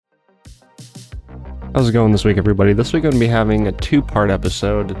How's it going this week, everybody? This week I'm going to be having a two-part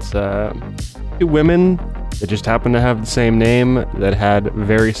episode. It's two women that just happen to have the same name that had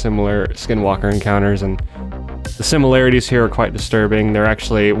very similar Skinwalker encounters, and the similarities here are quite disturbing. They're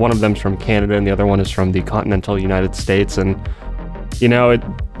actually, one of them's from Canada and the other one is from the continental United States, and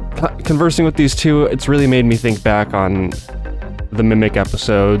conversing with these two, it's really made me think back on the Mimic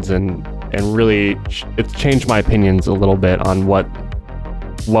episodes, and really it's changed my opinions a little bit on what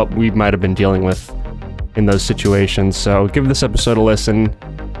we might have been dealing with in those situations. So give this episode a listen.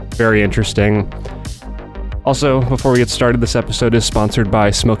 Very interesting. Also, before we get started, this episode is sponsored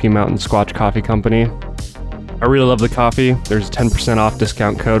by Smoky Mountain Squatch Coffee Company. I really love the coffee. There's a 10% off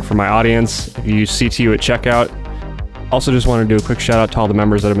discount code for my audience if you use CTU at checkout. Also, just want to do a quick shout out to all the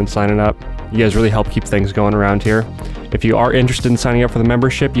members that have been signing up. You guys really help keep things going around here. If you are interested in signing up for the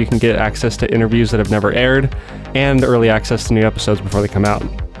membership, you can get access to interviews that have never aired and early access to new episodes before they come out.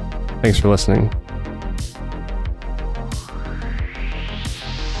 Thanks for listening.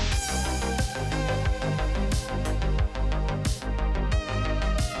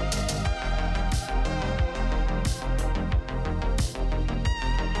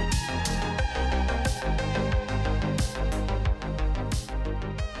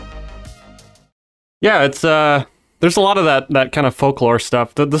 Yeah, it's there's a lot of that kind of folklore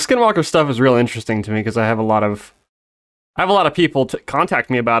stuff. The Skinwalker stuff is real interesting to me because I have a lot of people contact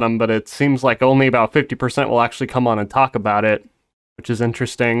me about them, but it seems like only about 50% will actually come on and talk about it, which is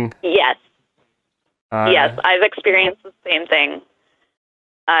interesting. Yes. Yes, I've experienced the same thing.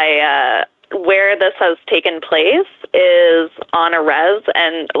 Where this has taken place is on a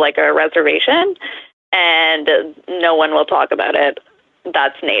reservation, and no one will talk about it.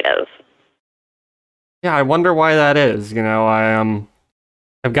 That's native. Yeah, I wonder why that is.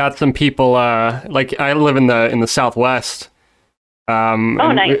 I've got some people. Like I live in the Southwest.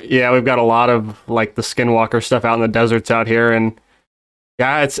 Nice. We've got a lot of like the Skinwalker stuff out in the deserts out here, and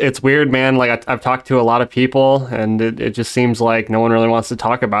yeah, it's weird, man. Like I've talked to a lot of people, and it just seems like no one really wants to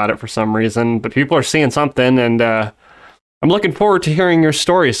talk about it for some reason. But people are seeing something, and I'm looking forward to hearing your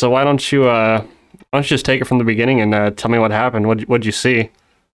story. So why don't you just take it from the beginning and tell me what happened? What'd you see?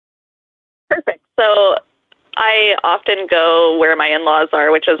 Perfect. So I often go where my in-laws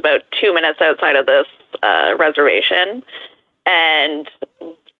are, which is about 2 minutes outside of this reservation. And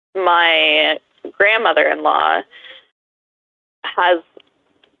my grandmother-in-law has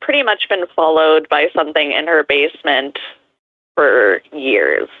pretty much been followed by something in her basement for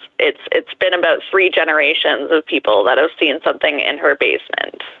years. It's been about 3 generations of people that have seen something in her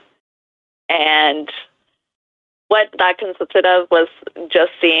basement. And what that consisted of was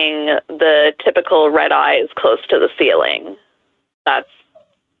just seeing the typical red eyes close to the ceiling. That's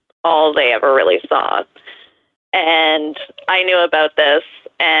all they ever really saw. And I knew about this,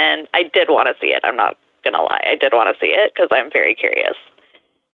 and I did want to see it. I'm not going to lie. I did want to see it because I'm very curious.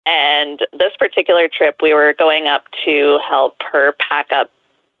 And this particular trip, we were going up to help her pack up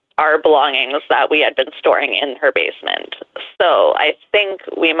our belongings that we had been storing in her basement. So I think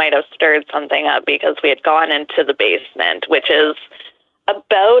we might have stirred something up because we had gone into the basement, which is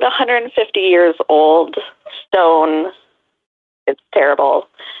about 150 years old, stone. It's terrible.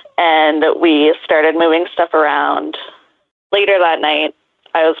 And we started moving stuff around. Later that night,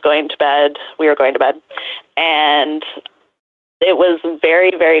 I was going to bed. We were going to bed. And it was very,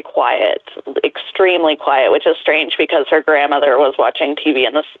 very quiet, extremely quiet, which is strange because her grandmother was watching TV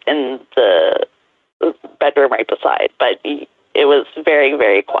in the bedroom right beside. But it was very,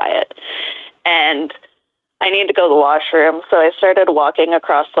 very quiet. And I needed to go to the washroom, so I started walking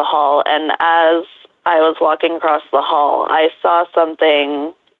across the hall. And as I was walking across the hall, I saw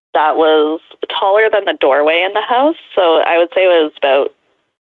something that was taller than the doorway in the house. So I would say it was about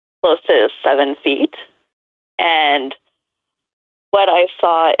close to 7 feet. And what I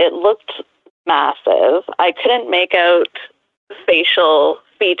saw, it looked massive. I couldn't make out facial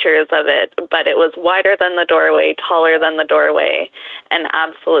features of it, but it was wider than the doorway, taller than the doorway, and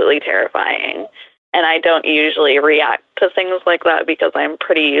absolutely terrifying. And I don't usually react to things like that because I'm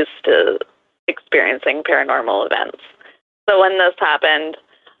pretty used to experiencing paranormal events. So when this happened,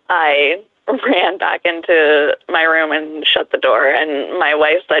 I ran back into my room and shut the door, and my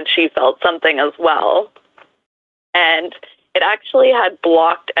wife said she felt something as well. And it actually had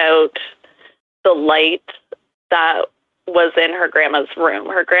blocked out the light that was in her grandma's room.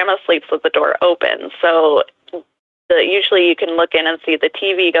 Her grandma sleeps with the door open, so usually you can look in and see the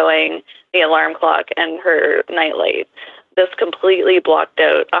TV going, the alarm clock, and her nightlight. This completely blocked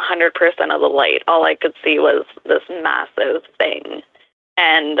out 100% of the light. All I could see was this massive thing.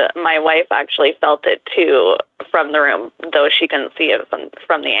 And my wife actually felt it too from the room, though she couldn't see it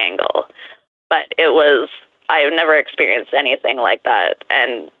from the angle. but I've never experienced anything like that,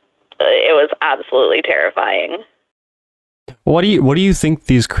 and it was absolutely terrifying. What do you think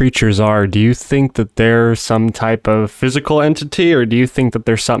these creatures are? Do you think that they're some type of physical entity, or do you think that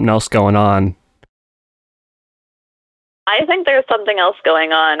there's something else going on? I think there's something else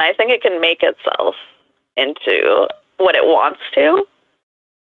going on. I think it can make itself into what it wants to.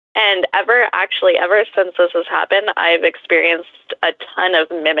 And ever since this has happened, I've experienced a ton of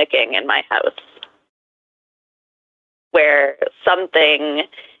mimicking in my house, where something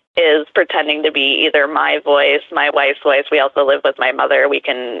is pretending to be either my voice, my wife's voice. We also live with my mother.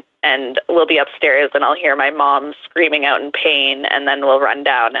 We'll be upstairs and I'll hear my mom screaming out in pain, and then we'll run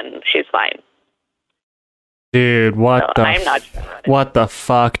down and she's fine. Dude, what the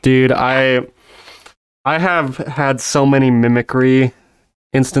fuck, dude? I have had so many mimickry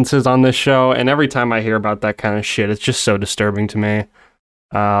instances on this show, and every time I hear about that kind of shit, it's just so disturbing to me.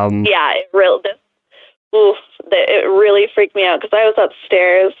 Yeah, it really freaked me out, because I was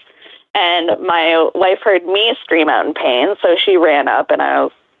upstairs and my wife heard me scream out in pain, so she ran up and I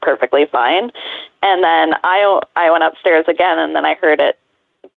was perfectly fine. And then I went upstairs again, and then I heard it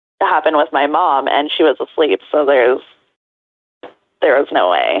happen with my mom, and she was asleep, so there was no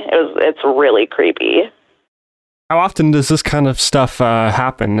way. It's really creepy. How often does this kind of stuff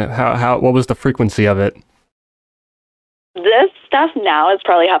happen? What was the frequency of it? This stuff now is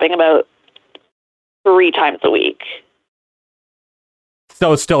probably happening about 3 times a week.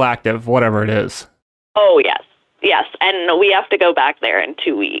 So it's still active, whatever it is. Oh, yes. And we have to go back there in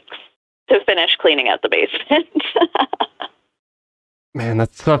 2 weeks to finish cleaning out the basement. Man,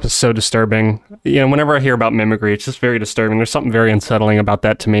 that stuff is so disturbing. Whenever I hear about mimicry, it's just very disturbing. There's something very unsettling about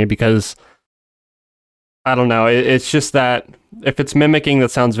that to me, because I don't know. It's just that if it's mimicking,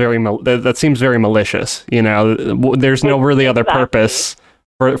 that seems very malicious. There's no really other purpose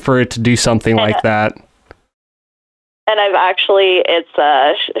for it to do something like that. And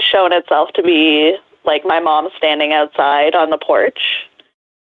it's shown itself to be like my mom standing outside on the porch,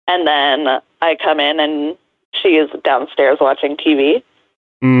 and then I come in and she is downstairs watching TV.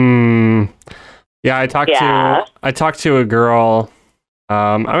 Yeah, I talked to a girl.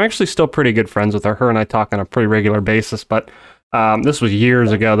 I'm actually still pretty good friends with her. Her and I talk on a pretty regular basis, but this was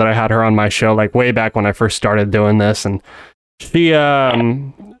years ago that I had her on my show, like way back when I first started doing this, and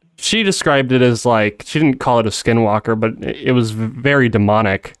she described it as, like, she didn't call it a skinwalker, but it was very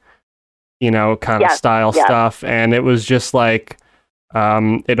demonic, kind of style stuff, and it was just like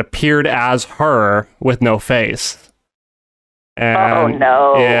it appeared as her with no face. And, oh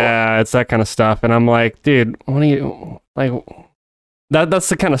no! Yeah, it's that kind of stuff, and I'm like, dude, what are you like? That's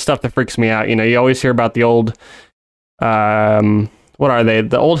the kind of stuff that freaks me out. You always hear about the old, what are they?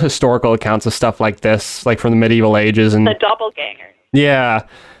 The old historical accounts of stuff like this, like from the medieval ages, and the doppelganger. Yeah,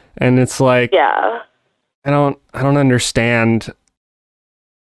 and it's like, yeah, I don't understand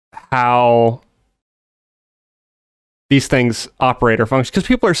how these things operate or function, because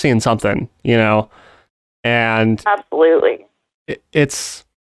people are seeing something, and absolutely. It's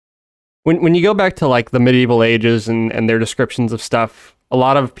when you go back to like the medieval ages and their descriptions of stuff, a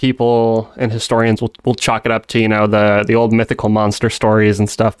lot of people and historians will chalk it up to the old mythical monster stories and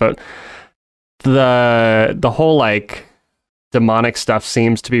stuff, but the whole like demonic stuff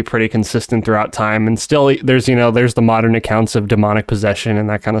seems to be pretty consistent throughout time, and still there's the modern accounts of demonic possession and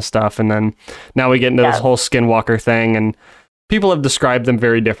that kind of stuff, and then now we get into this whole skinwalker thing, and people have described them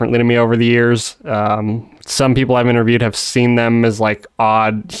very differently to me over the years. Some people I've interviewed have seen them as like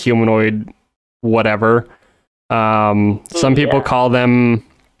odd humanoid whatever. Some people call them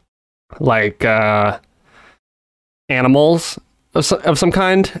like animals of some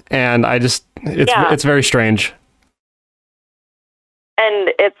kind, and it's very strange. And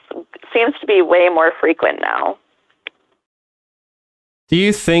it seems to be way more frequent now. Do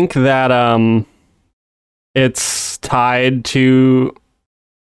you think that it's tied to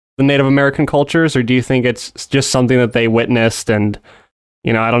the Native American cultures, or do you think it's just something that they witnessed? And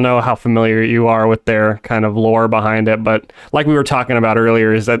I don't know how familiar you are with their kind of lore behind it, but like we were talking about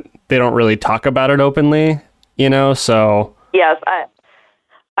earlier, is that they don't really talk about it openly, so... Yes,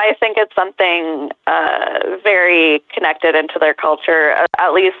 I think it's something very connected into their culture,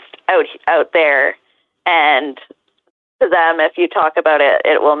 at least out there. And to them, if you talk about it,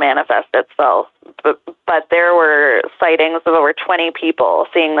 it will manifest itself. But there were sightings of over 20 people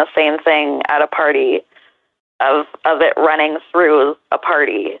seeing the same thing at a party, of it running through a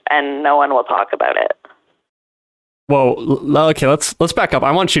party, and no one will talk about it. Well, okay, let's back up.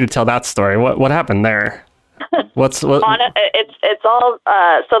 I want you to tell that story. What happened there? It's all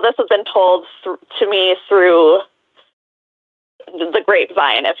so this has been told to me through the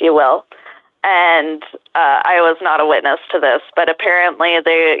grapevine, if you will. And I was not a witness to this, but apparently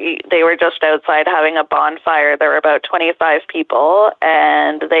they were just outside having a bonfire. There were about 25 people,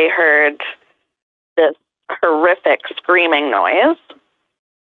 and they heard this horrific screaming noise,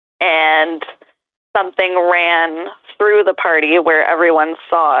 and something ran through the party where everyone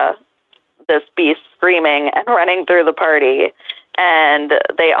saw this beast screaming and running through the party, and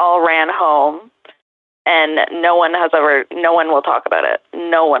they all ran home, and no one will talk about it.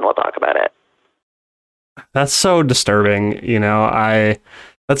 No one will talk about it. That's so disturbing, that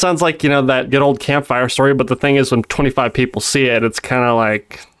sounds like, that good old campfire story, but the thing is when 25 people see it, it's kind of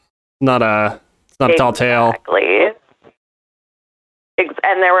like not a tall tale. Exactly.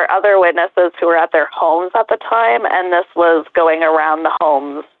 And there were other witnesses who were at their homes at the time, and this was going around the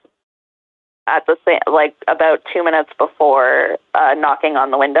homes at the same, like about 2 minutes before knocking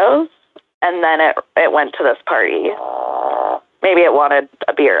on the windows, and then it went to this party. Maybe it wanted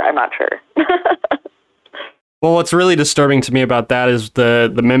a beer. I'm not sure. Well, what's really disturbing to me about that is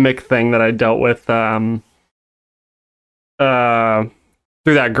the mimic thing that I dealt with through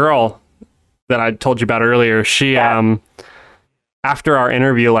that girl that I told you about earlier. She, after our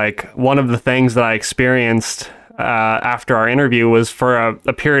interview, like one of the things that I experienced after our interview was for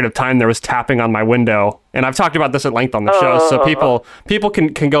a period of time there was tapping on my window, and I've talked about this at length on the show, so people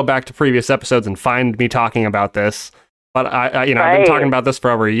can go back to previous episodes and find me talking about this. But I've been talking about this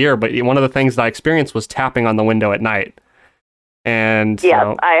for over a year. But one of the things that I experienced was tapping on the window at night, and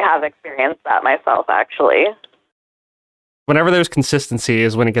yes, I have experienced that myself, actually. Whenever there's consistency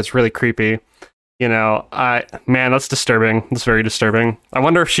is when it gets really creepy. That's disturbing. That's very disturbing. I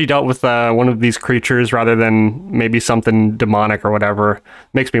wonder if she dealt with one of these creatures rather than maybe something demonic or whatever.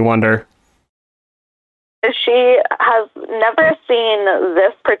 Makes me wonder. She has never seen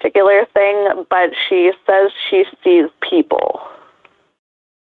this particular thing, but she says she sees people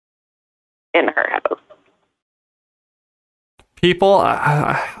in her house. People?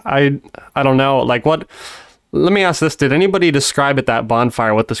 I don't know. Like what? Let me ask this. Did anybody describe at that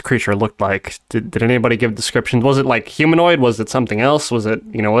bonfire what this creature looked like? Did anybody give descriptions? Was it like humanoid? Was it something else? Was it,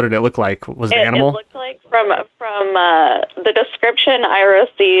 what did it look like? Was it animal? It looked like from the description I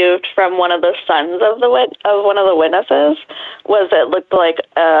received from one of the sons of one of the witnesses was it looked like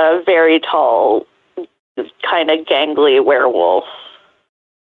a very tall, kind of gangly werewolf.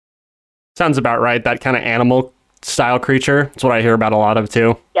 Sounds about right. That kind of animal style creature. That's what I hear about a lot of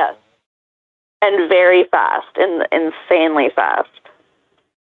too. Yes. And very fast, insanely fast.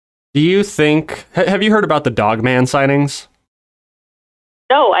 Do you think... Have you heard about the Dogman sightings?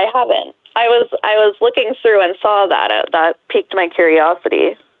 No, I haven't. I was looking through and saw that. That piqued my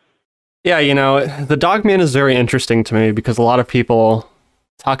curiosity. Yeah, the Dogman is very interesting to me because a lot of people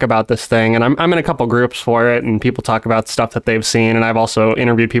talk about this thing, and I'm in a couple groups for it, and people talk about stuff that they've seen, and I've also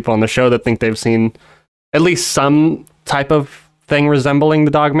interviewed people on the show that think they've seen at least some type of thing resembling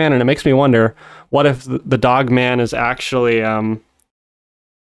the Dogman, and it makes me wonder, what if the Dogman is actually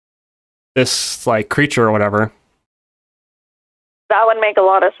this like creature or whatever? That would make a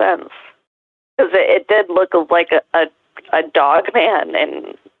lot of sense, because it did look like a Dogman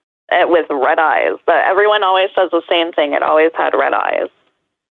and with red eyes. But everyone always says the same thing. It always had red eyes.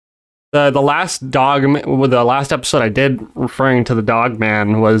 The last last episode I did referring to the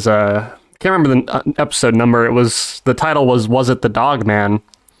Dogman was can't remember the episode number. The title was it the Dogman?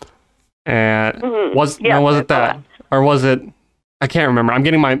 And was it that, or was it? I can't remember. I'm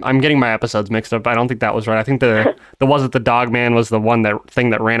getting my episodes mixed up. I don't think that was right. I think the was it the Dogman was the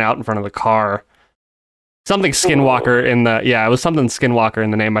thing that ran out in front of the car. Something Skinwalker it was something Skinwalker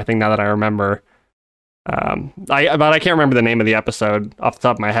in the name. I think now that I remember. But I can't remember the name of the episode off the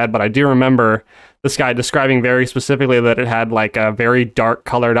top of my head. But I do remember this guy describing very specifically that it had like a very dark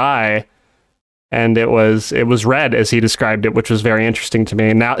colored eye. And it was red as he described it, which was very interesting to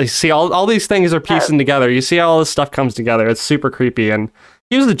me. Now you see all these things are piecing together. You see how all this stuff comes together. It's super creepy. And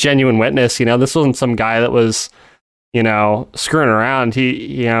he was a genuine witness. This wasn't some guy that was, screwing around.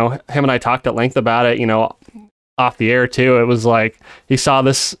 He, him and I talked at length about it, off the air too. It was like he saw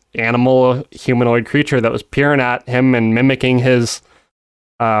this animal humanoid creature that was peering at him and mimicking his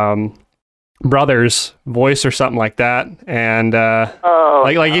brother's voice or something like that, and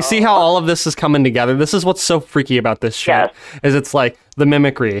you see how all of this is coming together. This is what's so freaky about this shit. Yes. Is it's like the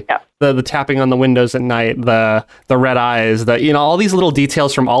mimicry, the tapping on the windows at night, the red eyes, all these little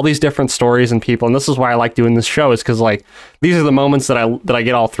details from all these different stories and people. And this is why I like doing this show, is because like these are the moments that I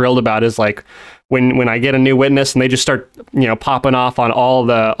get all thrilled about, is like when I get a new witness and they just start popping off on all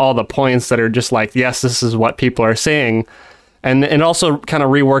the points that are just like, yes, this is what people are saying. And also kind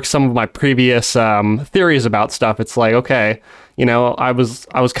of rework some of my previous theories about stuff. It's like, okay, you know, I was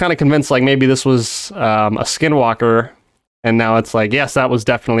kind of convinced like maybe this was a skinwalker, and now it's like, yes, that was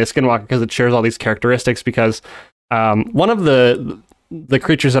definitely a skinwalker because it shares all these characteristics. Because one of the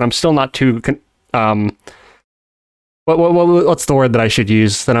creatures that I'm still not too what's the word that I should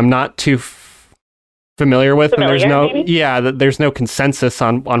use, that I'm not too familiar with, and there's no consensus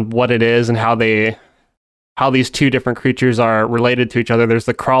on what it is and how these two different creatures are related to each other. There's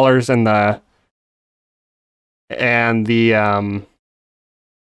the crawlers and the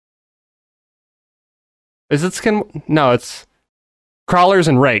is it skin? No, it's crawlers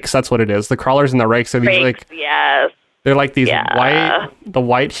and rakes. That's what it is. The crawlers and the rakes are these Rakes, yes. They're like these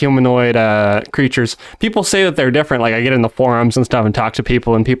white humanoid creatures. People say that they're different. Like I get in the forums and stuff and talk to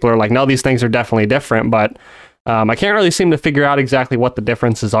people, and people are like, no, these things are definitely different. But I can't really seem to figure out exactly what the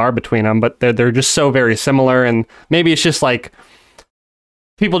differences are between them. But they're just so very similar. And maybe it's just like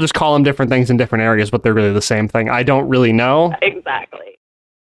people just call them different things in different areas, but they're really the same thing. I don't really know. Exactly.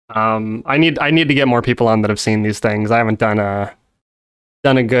 I need to get more people on that have seen these things. I haven't done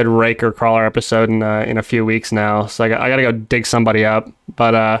a good rake or crawler episode in a few weeks now, so I gotta go dig somebody up.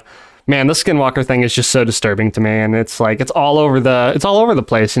 But man, the skinwalker thing is just so disturbing to me, and it's like it's all over the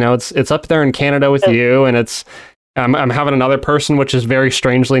place. You know, it's up there in Canada with you, and it's I'm having another person which is very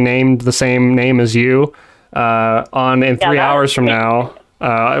strangely named the same name as you on in 3 hours from now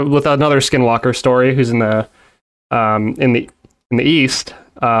with another skinwalker story who's in the east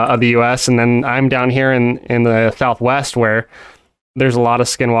of the U.S., and then I'm down here in the Southwest where there's a lot of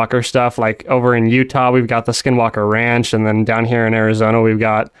skinwalker stuff. Like over in Utah, we've got the Skinwalker Ranch, and then down here in Arizona, we've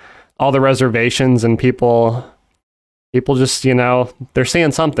got all the reservations, and people just, you know, they're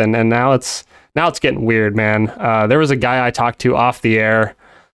seeing something, and now it's getting weird, man. There was a guy I talked to off the air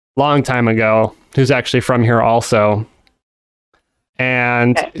long time ago who's actually from here also,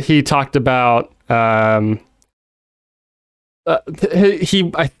 and he talked about I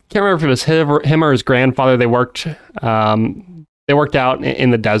can't remember if it was him or his grandfather. They worked out in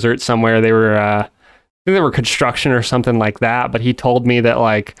the desert somewhere. They were, I think they were construction or something like that. But he told me that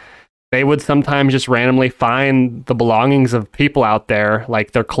like they would sometimes just randomly find the belongings of people out there,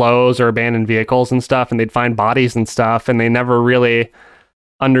 like their clothes or abandoned vehicles and stuff, and they'd find bodies and stuff, and they never really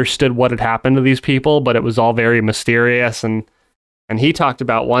understood what had happened to these people, but it was all very mysterious. And he talked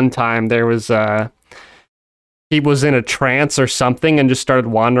about one time there was he was in a trance or something and just started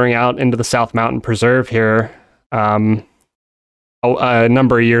wandering out into the South Mountain Preserve here. A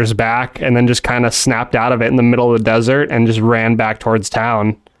number of years back, and then just kind of snapped out of it in the middle of the desert and just ran back towards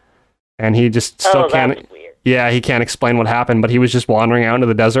town. And he just still can't. Yeah, he can't explain what happened, but he was just wandering out into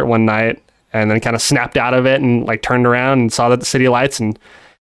the desert one night and then kind of snapped out of it and like turned around and saw the city lights and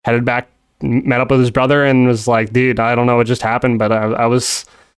headed back, met up with his brother and was like, "Dude, I don't know what just happened, but I was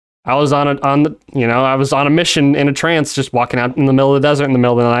on a mission in a trance, just walking out in the middle of the desert in the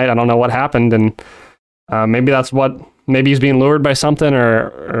middle of the night. I don't know what happened." And maybe he's being lured by something,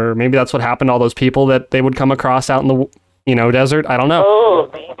 or maybe that's what happened to all those people that they would come across out in the, desert. I don't know. Oh,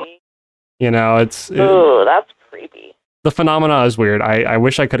 maybe. That's creepy. The phenomena is weird. I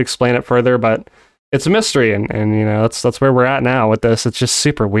wish I could explain it further, but it's a mystery, and that's where we're at now with this. It's just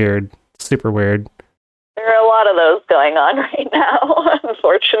super weird. Super weird. There are a lot of those going on right now,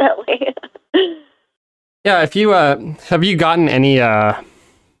 unfortunately. Yeah, if you have you gotten any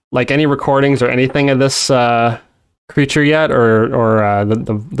any recordings or anything of this creature yet, or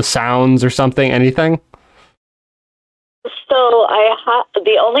the sounds or something, anything? So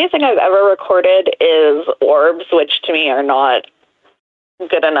the only thing I've ever recorded is orbs, which to me are not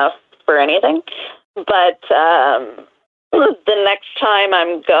good enough for anything. But the next time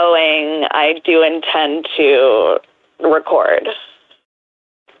I'm going, I do intend to record.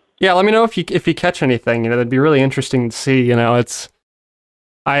 Yeah, let me know if you catch anything. That'd be really interesting to see.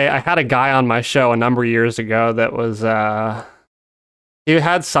 I had a guy on my show a number of years ago that was he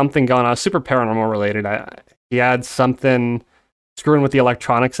had something going on, super paranormal related. He had something screwing with the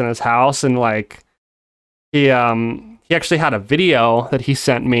electronics in his house, and like he actually had a video that he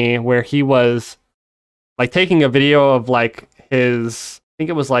sent me where he was like taking a video of like his, I think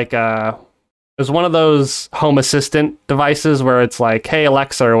it was like it was one of those home assistant devices where it's like, "Hey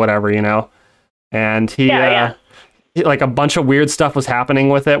Alexa" or whatever, and he like a bunch of weird stuff was happening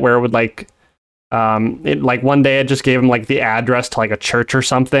with it where it would like it like one day it just gave him like the address to like a church or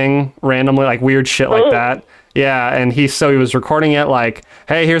something randomly, like weird shit like that. Yeah, and he was recording it like,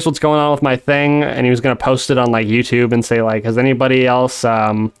 "Hey, here's what's going on with my thing," and he was going to post it on like YouTube and say like, "Has anybody else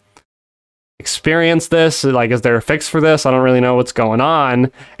experienced this? Like, is there a fix for this? I don't really know what's going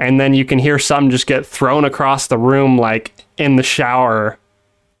on." And then you can hear something just get thrown across the room, like in the shower,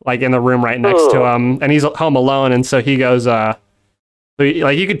 like in the room right next to him, and he's home alone, and so he goes So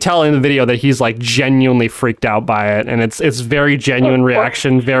like you could tell in the video that he's like genuinely freaked out by it, and it's very genuine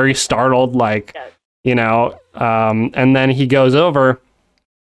reaction, very startled, like you know. And then he goes over,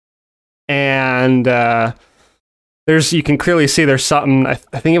 and you can clearly see there's something. I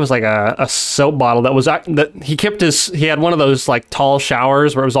think it was like a soap bottle that he had one of those like tall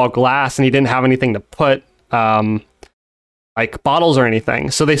showers where it was all glass, and he didn't have anything to put like bottles or anything,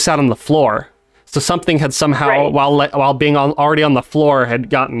 so they sat on the floor. So something had somehow, while being already on the floor, had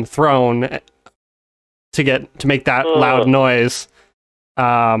gotten thrown to make that loud noise,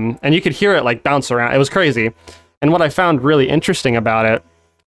 and you could hear it like bounce around. It was crazy. And what I found really interesting about it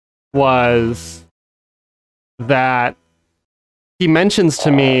was that he mentions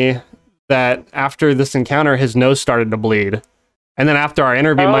to me that after this encounter, his nose started to bleed, and then after our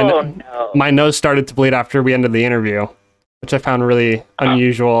interview, my nose started to bleed after we ended the interview, which I found really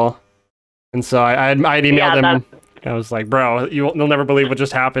unusual. And so I emailed him. I was like, "Bro, you'll never believe what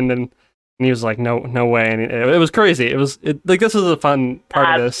just happened." And he was like, "No way." And it was crazy. It was like this is a fun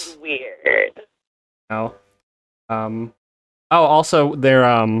part of this. That's weird. Oh, also there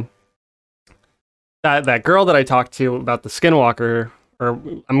that girl that I talked to about the Skinwalker, or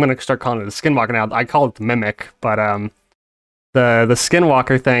I'm gonna start calling it the Skinwalker now. I call it the Mimic, but the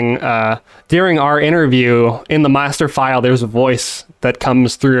Skinwalker thing. During our interview in the master file, there's a voice that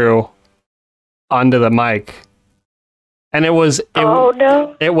comes through onto the mic, and it was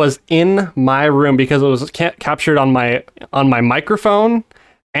in my room because it was captured on my microphone,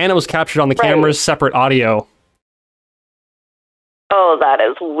 and it was captured on the camera's separate audio. Oh, that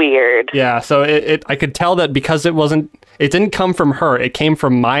is weird. Yeah, so I could tell that because it didn't come from her, it came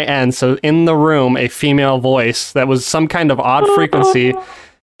from my end. So in the room, a female voice that was some kind of odd frequency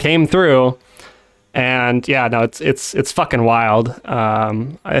came through. And yeah, no, it's fucking wild.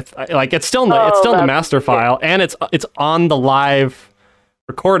 It's still in the master file, and it's on the live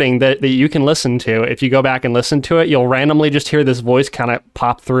recording that you can listen to. If you go back and listen to it, you'll randomly just hear this voice kind of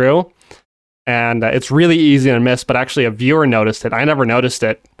pop through, and it's really easy to miss. But actually, a viewer noticed it. I never noticed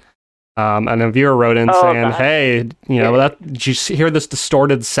it. And a viewer wrote in saying, "Hey, did you hear this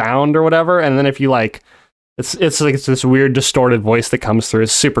distorted sound or whatever?" And then if you like, it's this weird distorted voice that comes through.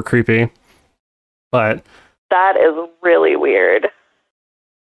 It's super creepy. But that is really weird.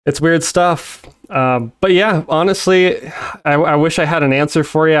 It's weird stuff. But yeah, honestly, I wish I had an answer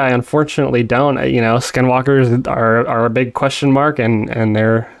for you. I unfortunately don't. Skinwalkers are a big question mark, and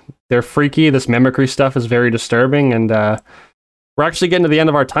they're freaky. This mimicry stuff is very disturbing, and we're actually getting to the end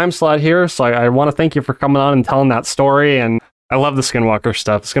of our time slot here. So I want to thank you for coming on and telling that story. And I love the Skinwalker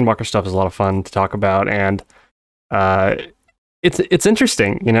stuff. The Skinwalker stuff is a lot of fun to talk about, and it's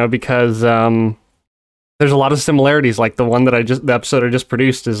interesting, because there's a lot of similarities. Like the episode I just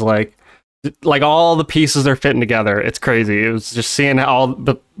produced is like all the pieces are fitting together. It's crazy. It was just seeing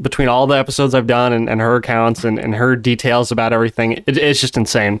between all the episodes I've done and her accounts and her details about everything. It's just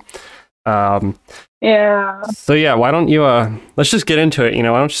insane. Yeah. So yeah, why don't you let's just get into it. Why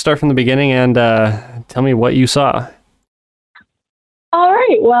don't you start from the beginning and tell me what you saw? All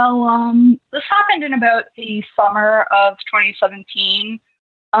right. Well, this happened in about the summer of 2017.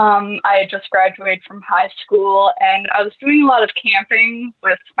 I had just graduated from high school, and I was doing a lot of camping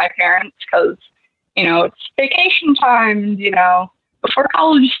with my parents because, it's vacation time, and, before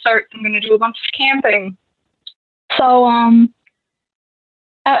college starts, I'm going to do a bunch of camping. So,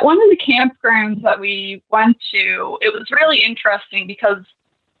 at one of the campgrounds that we went to, it was really interesting because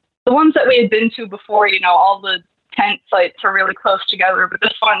the ones that we had been to before, all the tent sites are really close together, but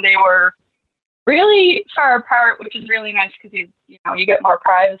this one, they were really far apart, which is really nice because you get more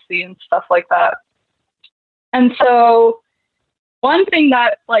privacy and stuff like that. And so one thing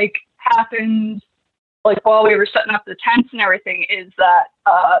that happened while we were setting up the tents and everything is that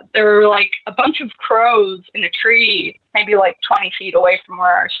there were a bunch of crows in a tree, maybe 20 feet away from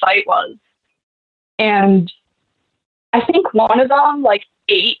where our site was. And I think one of them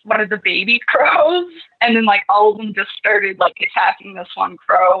ate one of the baby crows, and then all of them just started attacking this one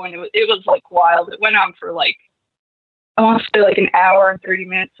crow, and it was wild. It went on for I want to say an hour and 30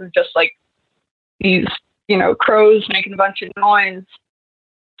 minutes of just these crows making a bunch of noise.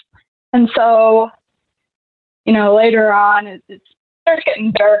 And so later on it starts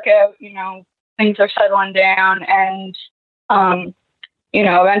getting dark out, things are settling down, and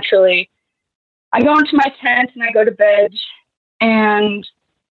eventually I go into my tent and I go to bed. And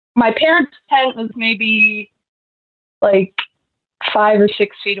my parents' tent was maybe 5 or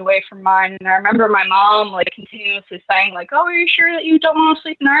 6 feet away from mine. And I remember my mom continuously saying "Oh, are you sure that you don't want to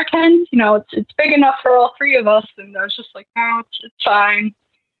sleep in our tent? It's big enough for all three of us." And I was just no, it's fine.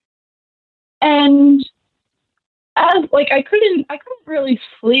 And as like I couldn't really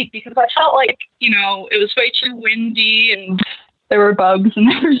sleep because I felt like, it was way too windy and there were bugs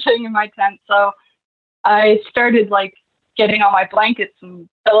and everything in my tent. So I started like getting all my blankets and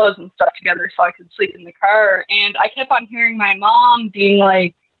pillows and stuff together so I could sleep in the car. And I kept on hearing my mom being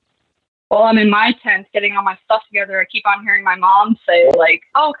like, while I'm in my tent getting all my stuff together, I keep on hearing my mom say like,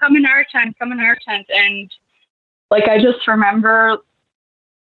 "Oh, come in our tent, come in our tent." And like I just remember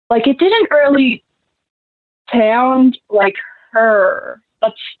like it didn't really sound like her.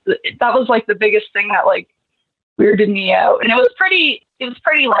 That was like the biggest thing that like weirded me out. And it was pretty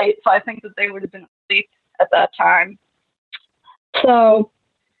late, so I think that they would have been asleep at that time. So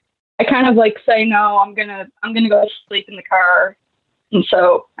I kind of like say, no, I'm gonna go to sleep in the car. And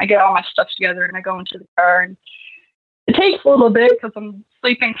so I get all my stuff together and I go into the car, and it takes a little bit because I'm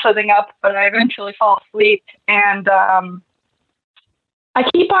sleeping sitting up, but I eventually fall asleep. And I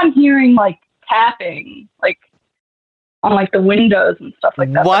keep on hearing like tapping, like on like the windows and stuff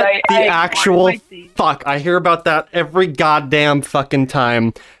like that. What the actual fuck? I hear about that every goddamn fucking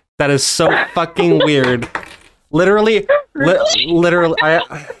time. That is so fucking weird. Literally,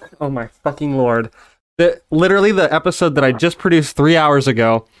 oh my fucking Lord. Literally the episode that I just produced 3 hours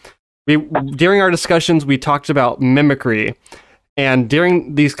ago, during our discussions, we talked about mimicry. And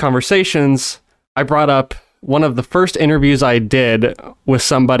during these conversations, I brought up one of the first interviews I did with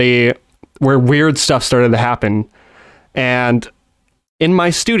somebody where weird stuff started to happen. And in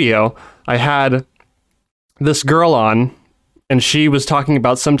my studio, I had this girl on, and she was talking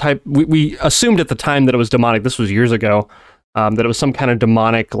about some type, we assumed at the time that it was demonic. This was years ago. That it was some kind of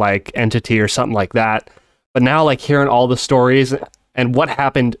demonic like entity or something like that. But now like hearing all the stories and what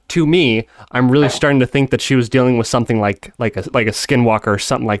happened to me, I'm really starting to think that she was dealing with something like a skinwalker or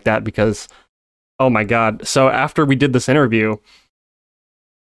something like that, because oh my God. So after we did this interview,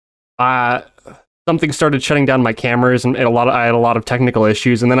 something started shutting down my cameras, and I had a lot of technical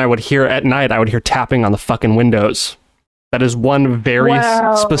issues, and then at night I would hear tapping on the fucking windows. That is one very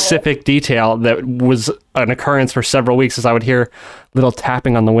specific detail that was an occurrence for several weeks, as I would hear little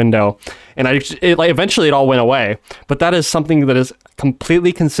tapping on the window. And eventually it all went away. But that is something that is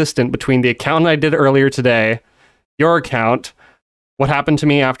completely consistent between the account I did earlier today, your account, what happened to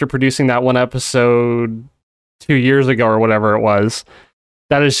me after producing that one episode 2 years ago or whatever it was.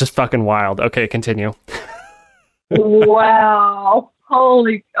 That is just fucking wild. Okay, continue. Wow. Oh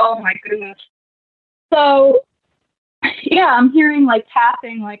my goodness. So yeah, I'm hearing like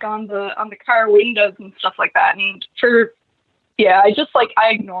tapping like on the car windows and stuff like that. And I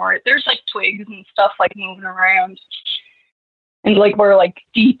ignore it. There's like twigs and stuff like moving around. And like we're like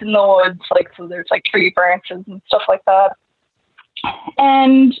deep in the woods, like so there's like tree branches and stuff like that.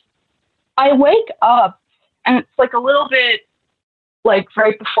 And I wake up and it's like a little bit like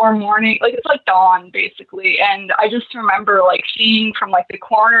right before morning, like it's like dawn basically. And I just remember like seeing from like the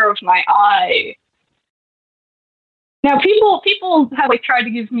corner of my eye. Now, people have like tried to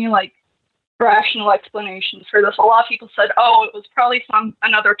give me like rational explanations for this. A lot of people said, "Oh, it was probably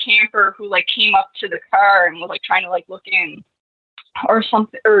another camper who like came up to the car and was like trying to like look in, or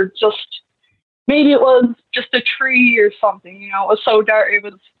something, or just maybe it was just a tree or something." It was so dark. It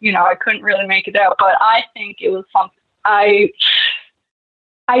was, I couldn't really make it out. But I think it was something. I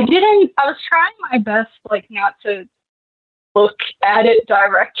was trying my best like not to look at it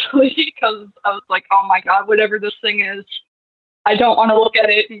directly because I was like, oh my God, whatever this thing is, I don't want to look at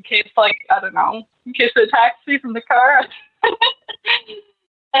it in case, like, I don't know, in case it attacks me from the car.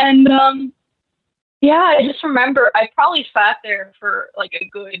 And I just remember I probably sat there for like a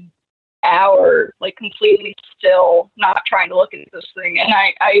good hour, like completely still, not trying to look at this thing. And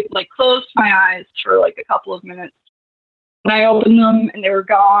I like closed my eyes for like a couple of minutes, and I opened them and they were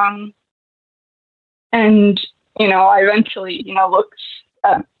gone. And I eventually, looked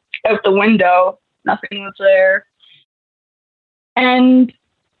out the window. Nothing was there. And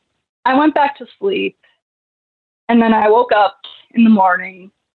I went back to sleep. And then I woke up in the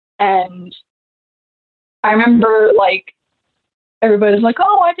morning. And I remember, like, everybody's like,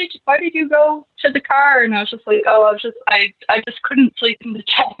 "Oh, why did you go to the car?" And I was just like, "Oh, I just couldn't sleep in the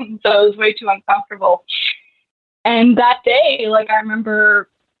tent. So it was way too uncomfortable." And that day, like, I remember,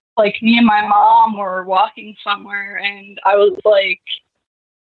 like, me and my mom were walking somewhere, and I was like,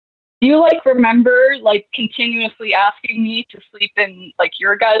 "Do you, like, remember, like, continuously asking me to sleep in, like,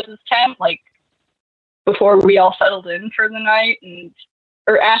 your guys' tent, like, before we all settled in for the night,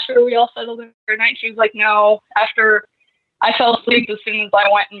 or after we all settled in for the night?" She was like, "No, after I fell asleep as soon as I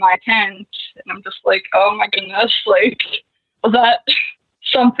went in my tent." And I'm just like, oh my goodness, like, was that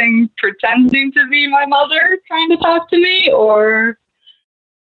something pretending to be my mother trying to talk to me, or...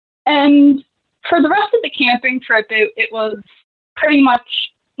 And for the rest of the camping trip, it was pretty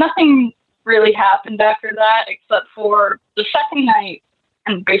much nothing really happened after that, except for the second night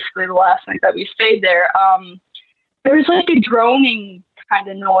and basically the last night that we stayed there. There was like a droning kind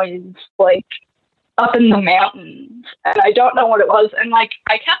of noise, like up in the mountains, and I don't know what it was. And like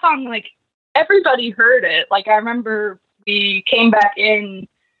I kept on like everybody heard it. Like I remember we came back in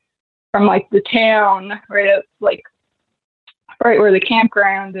from like the town right where the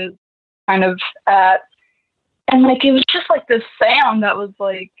campground is kind of at, and like it was just like this sound that was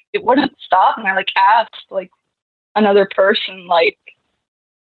like it wouldn't stop. And I like asked like another person like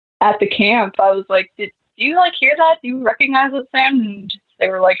at the camp, I was like, do you like hear that? Do you recognize that sound? And they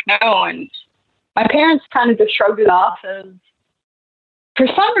were like, no. And my parents kind of just shrugged it off as, for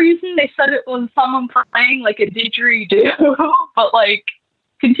some reason, they said it was someone playing like a didgeridoo, but like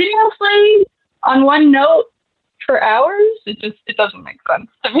continuously on one note for hours. It doesn't make sense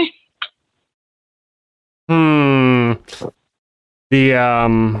to me.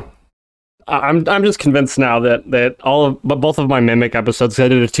 I'm just convinced now that both of my Mimic episodes, I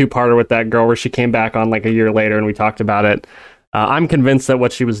did a 2-parter with that girl where she came back on like a year later and we talked about it. I'm convinced that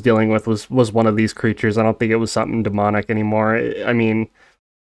what she was dealing with was one of these creatures. I don't think it was something demonic anymore. I mean,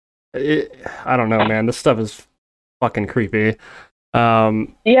 I don't know, man. This stuff is fucking creepy.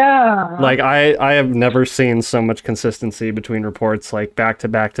 Yeah. Like I have never seen so much consistency between reports like back to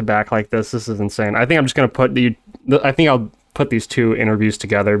back to back like this. This is insane. I think I'm just gonna I'll put these 2 interviews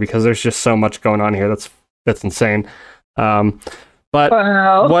together because there's just so much going on here. That's insane. But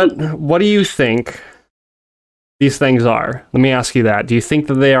wow. What do you think these things are? Let me ask you that. Do you think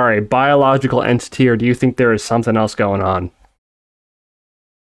that they are a biological entity, or do you think there is something else going on?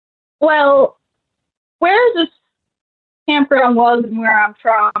 Well, where this campground was and where I'm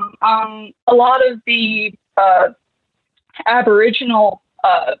from, a lot of the Aboriginal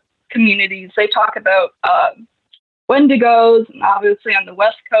communities, they talk about Wendigos, and obviously on the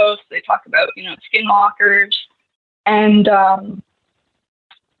West Coast, they talk about, skinwalkers, and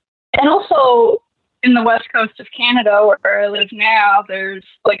also in the West Coast of Canada, where I live now, there's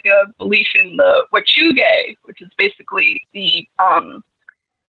like a belief in the Wet'suwet'en, which is basically the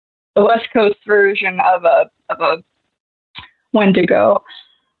West Coast version of a Wendigo.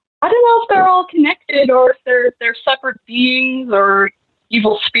 I don't know if they're all connected or if they're separate beings or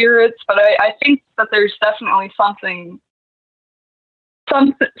evil spirits, but I think that there's definitely something's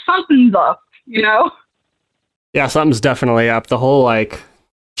up, Yeah, something's definitely up. The whole like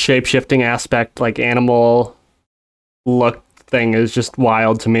shape-shifting aspect, like animal look thing is just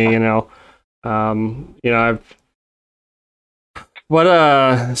wild to me,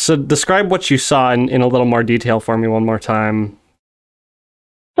 so describe what you saw in a little more detail for me one more time.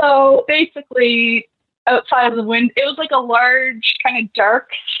 So basically, outside of the wind, it was like a large, kind of dark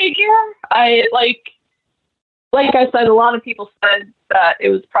figure. I like I said, a lot of people said that it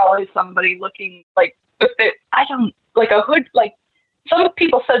was probably somebody looking like a hood. Like some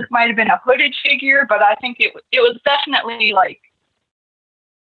people said it might have been a hooded figure, but I think it was definitely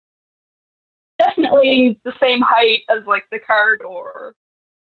the same height as like the car door,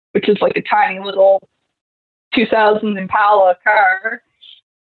 which is like a tiny little 2000 Impala car,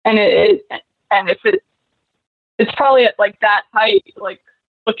 and it's probably at like that height, like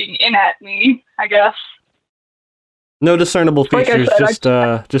looking in at me, I guess. No discernible features, just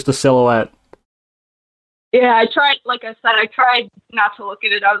a silhouette. Yeah, I tried not to look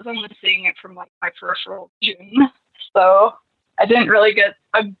at it. I was only seeing it from like my peripheral vision, so I didn't really get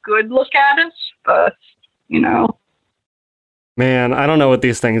a good look at it, but Man, I don't know what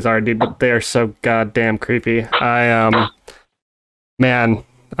these things are, dude, but they are so goddamn creepy. Man,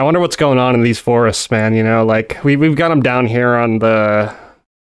 I wonder what's going on in these forests, man. Like we've got them down here on the,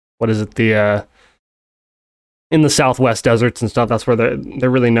 in the Southwest deserts and stuff. That's where they're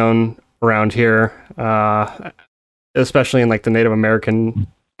really known around here, especially in like the Native American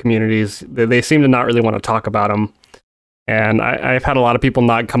communities. They seem to not really want to talk about them, and I've had a lot of people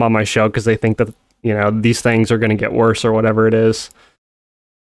not come on my show because they think that these things are going to get worse or whatever it is.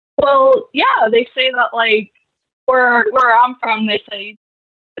 Well, yeah, they say that like where I'm from, they say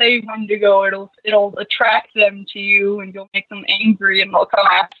Wendigo, it'll attract them to you and you'll make them angry and they'll come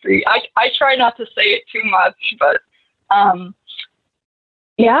after you. I try not to say it too much, but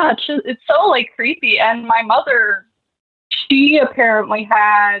yeah, it's so like creepy. And my mother, she apparently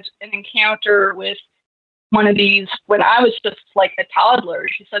had an encounter with one of these when I was just like a toddler.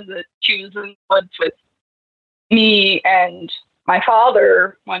 She said that she was in the woods with me and my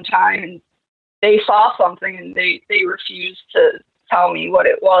father one time, and they saw something and they refused to tell me what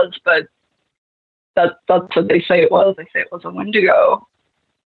it was, but that's what they say it was. They say it was a Wendigo.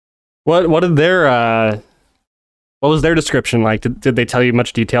 What did their what was their description like? Did they tell you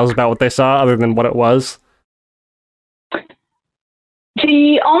much details about what they saw other than what it was?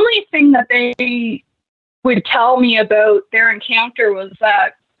 The only thing that they would tell me about their encounter was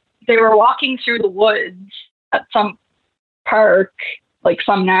that they were walking through the woods at some park, like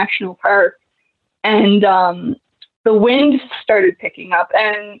some national park, and the wind started picking up.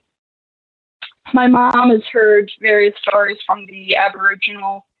 And my mom has heard various stories from the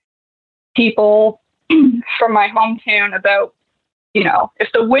Aboriginal people from my hometown about, if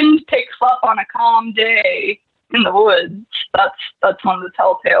the wind picks up on a calm day in the woods, that's one of the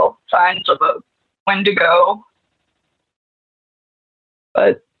telltale signs of a Wendigo.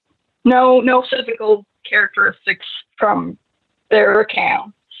 But no physical characteristics from their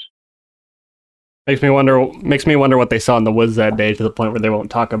account. Makes me wonder what they saw in the woods that day, to the point where they won't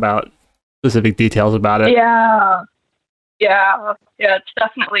talk about specific details about it. Yeah, it's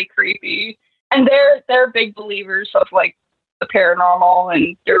definitely creepy. And they're big believers of like the paranormal,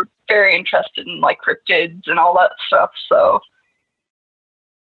 and they're very interested in like cryptids and all that stuff. So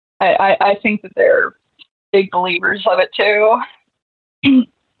I think that they're big believers of it too.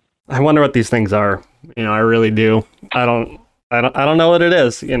 I wonder what these things are. I really do. I don't know what it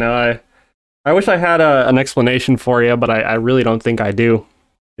is. I wish I had an explanation for you, but I really don't think I do.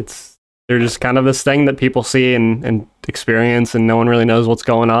 They're just kind of this thing that people see and experience, and no one really knows what's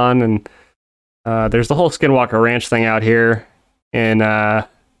going on. And there's the whole Skinwalker Ranch thing out here in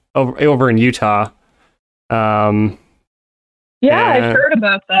over in Utah. I've heard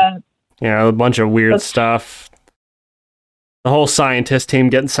about that. A bunch of weird stuff. The whole scientist team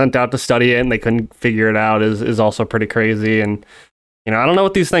getting sent out to study it, and they couldn't figure it out is also pretty crazy. And I don't know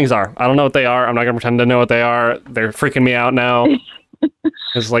what these things are. I don't know what they are. I'm not gonna pretend to know what they are. They're freaking me out now.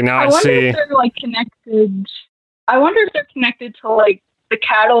 It's like now I see. wonder if they're like connected. I wonder if they're connected to like the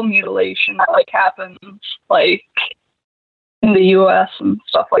cattle mutilation that like happens like in the U.S. and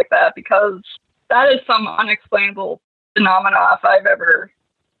stuff like that, because that is some unexplainable phenomena if I've ever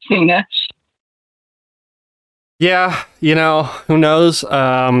seen it. Yeah, who knows?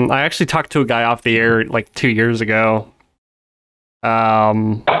 I actually talked to a guy off the air like 2 years ago,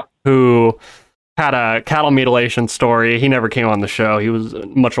 who had a cattle mutilation story. He never came on the show. He was a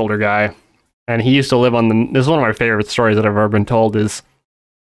much older guy, and he used to live on this is one of my favorite stories that I've ever been told, is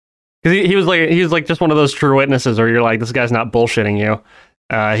because he was like just one of those true witnesses where you're like, this guy's not bullshitting you.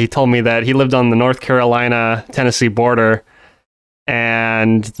 He told me that he lived on the North Carolina Tennessee border,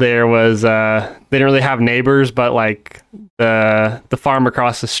 and there was they didn't really have neighbors, but like the farm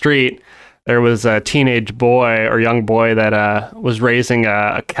across the street, there was a teenage boy or young boy that was raising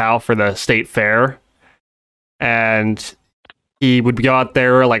a cow for the state fair, and he would go out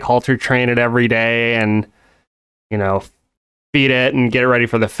there like halter train it every day, and feed it and get it ready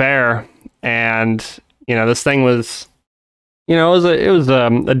for the fair. And this thing was it was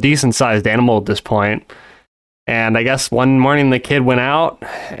a decent sized animal at this point. And I guess one morning the kid went out,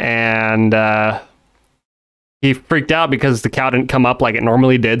 and he freaked out because the cow didn't come up like it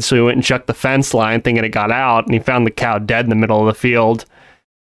normally did. So he went and checked the fence line thinking it got out, and he found the cow dead in the middle of the field.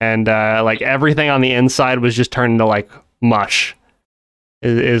 And like everything on the inside was just turned into like mush,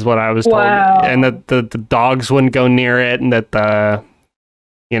 is what I was told. Wow. And that the dogs wouldn't go near it, and that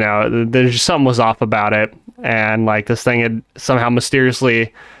there's just something was off about it. And like this thing had somehow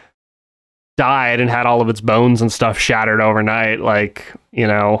mysteriously died and had all of its bones and stuff shattered overnight. Like,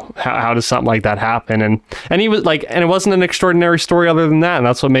 how does something like that happen? And he was like, and it wasn't an extraordinary story other than that. And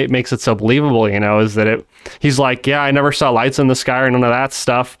that's what makes it so believable, is that he's like, yeah, I never saw lights in the sky or none of that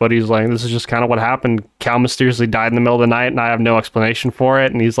stuff, but he's like, this is just kind of what happened. Cow mysteriously died in the middle of the night, and I have no explanation for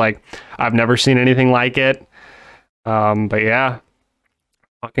it. And he's like, I've never seen anything like it. But yeah,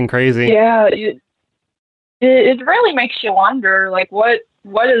 fucking crazy. Yeah, it really makes you wonder, like, what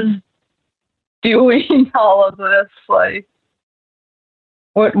is doing all of this? Like,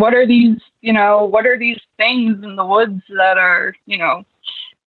 what are these, what are these things in the woods that are,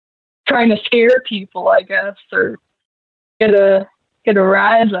 trying to scare people, I guess, or get a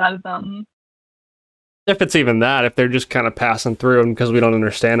rise out of them? If it's even that, if they're just kind of passing through, and because we don't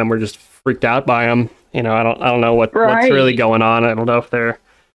understand them, we're just freaked out by them. I don't know what's really going on. I don't know if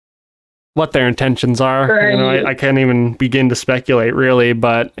what their intentions are. Right. I can't even begin to speculate really,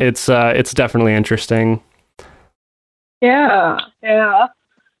 but it's definitely interesting. Yeah.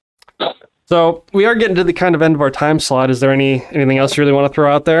 So we are getting to the kind of end of our time slot. Is there anything else you really want to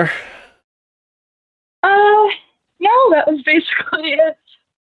throw out there? No, that was basically it.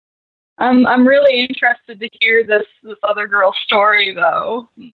 I'm really interested to hear this other girl's story, though.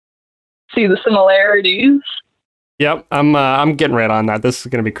 See the similarities. Yep, I'm getting right on that. This is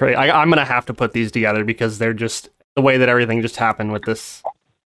gonna be crazy. I'm gonna have to put these together because they're just the way that everything just happened with this.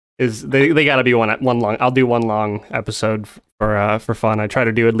 Is they gotta be one long. I'll do one long episode for fun. I try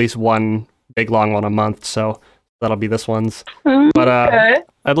to do at least one big long one a month, so that'll be this one's. But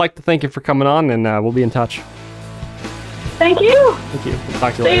I'd like to thank you for coming on, and we'll be in touch. Thank you. Thank you. We'll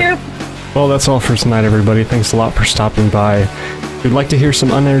talk to you See later. you. Well, that's all for tonight, everybody. Thanks a lot for stopping by. If you'd like to hear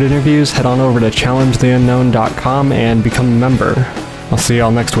some unaired interviews, head on over to challengetheunknown.com and become a member. I'll see y'all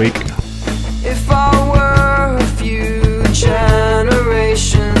next week.